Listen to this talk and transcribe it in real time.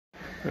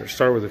I'll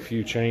start with a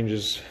few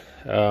changes.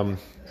 Made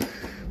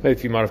a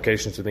few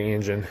modifications to the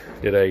engine.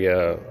 Did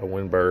a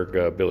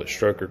Winberg billet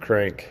stroker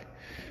crank.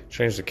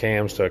 Changed the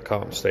cams to a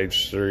comp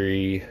stage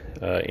 3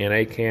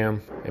 NA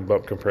cam and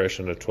bump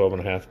compression to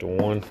 12.5 to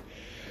 1.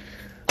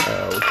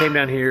 We came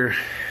down here.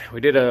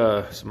 We did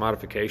some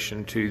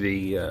modification to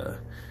the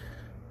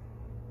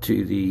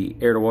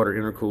air to water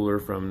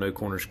intercooler from No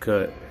Corners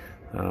Cut.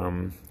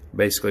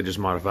 Basically just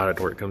modified it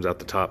to where it comes out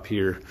the top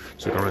here,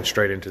 so it can run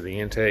straight into the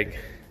intake.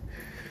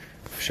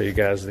 I'll show you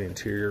guys the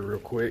interior real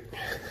quick.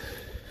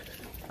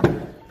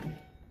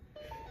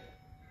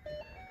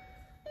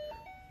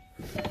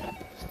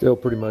 Still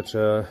pretty much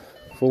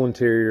full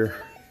interior,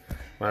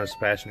 minus the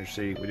passenger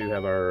seat. We do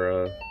have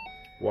our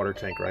water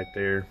tank right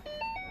there.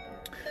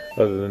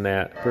 Other than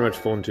that, pretty much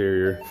full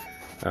interior.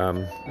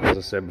 As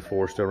I said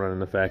before, still running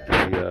the factory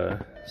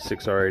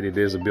 6R80. It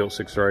is a built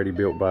 6R80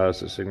 built by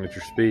us at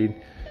signature speed.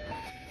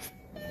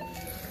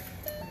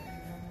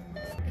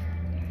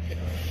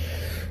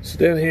 So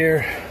down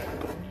here,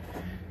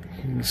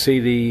 you can see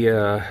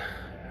the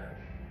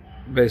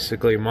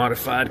basically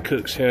modified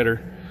Cook's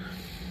header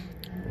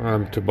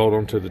to bolt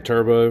onto the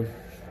turbo.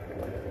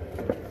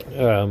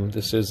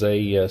 This is a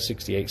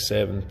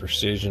 68.7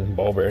 precision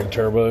ball bearing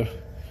turbo.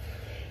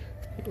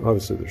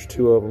 Obviously there's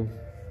two of them.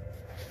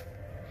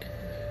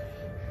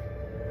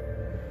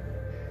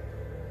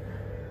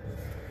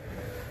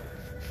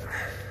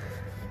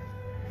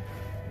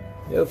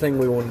 The other thing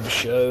we wanted to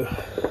show,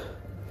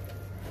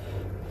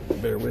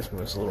 bear with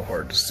me, it's a little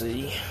hard to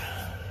see.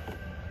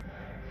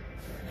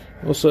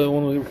 Also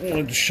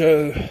wanted to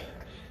show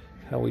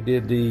how we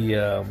did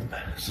the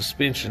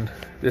suspension.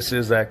 This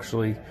is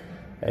actually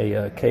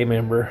a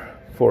K-member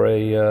for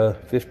a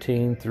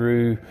 15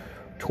 through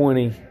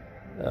 20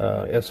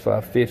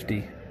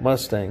 S550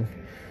 Mustang.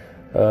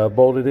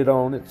 Bolted it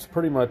on. It's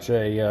pretty much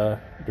a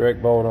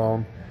direct bolt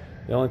on.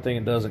 The only thing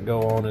it doesn't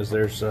go on is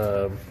there's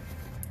a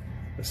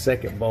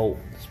second bolt.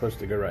 It's supposed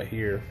to go right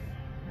here.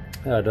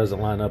 It doesn't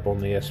line up on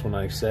the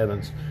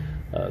S197s,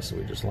 so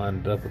we just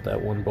lined it up with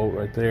that one bolt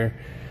right there.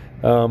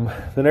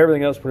 Then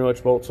everything else pretty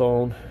much bolts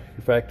on.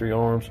 Your factory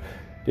arms.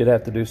 Did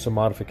have to do some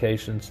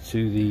modifications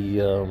to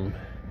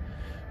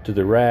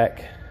the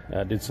rack.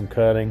 Did some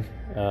cutting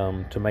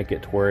to make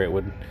it to where it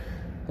would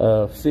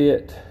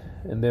fit,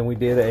 and then we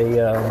did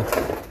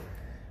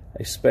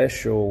a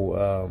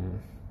special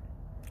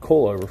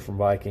coilover from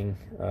Viking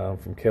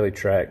from Kelly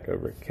Track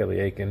over at Kelly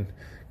Aiken.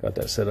 Got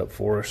that set up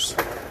for us.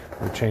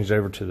 We changed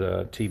over to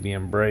the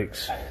TBM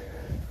brakes,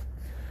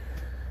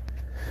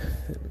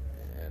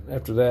 and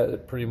after that,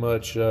 it pretty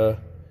much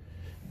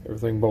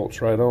everything bolts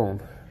right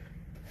on.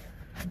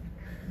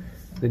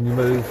 Then you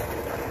move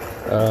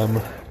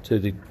to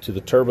the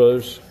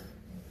turbos.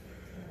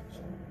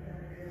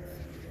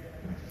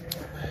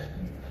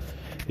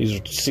 These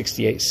are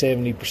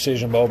 6870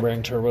 precision ball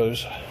bearing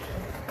turbos.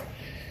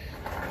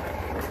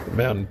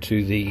 Mounted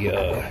to the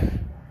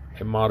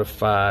a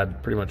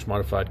modified, pretty much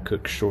modified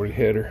Cook shorty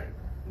header.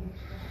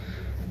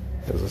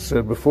 As I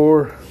said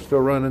before, still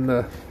running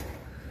the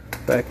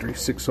factory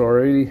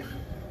 6R80.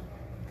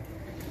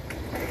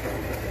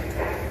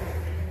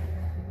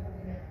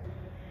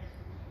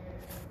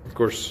 Of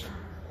course,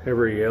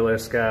 every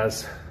LS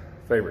guy's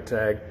favorite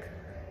tag.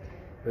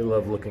 They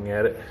love looking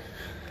at it.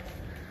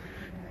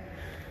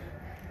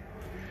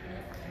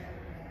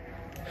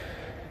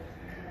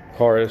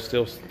 Car is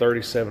still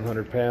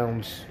 3,700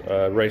 pounds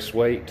race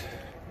weight.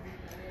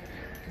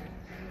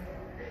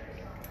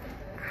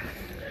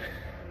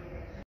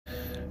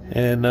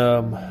 And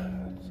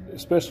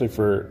especially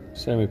for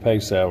Sammy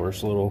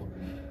Paysauer's little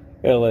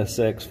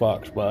LSX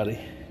Fox body,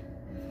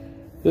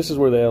 this is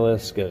where the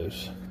LS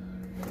goes.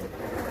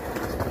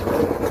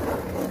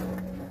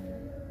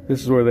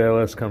 This is where the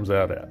LS comes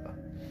out at.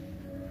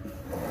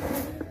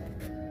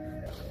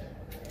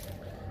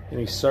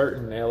 Any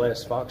certain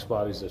LS Fox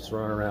bodies that's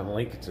running around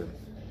Lincoln,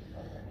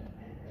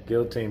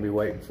 Guillotine be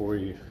waiting for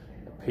you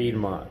at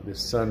Piedmont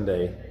this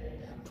Sunday,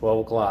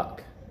 12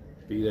 o'clock.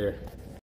 Be there.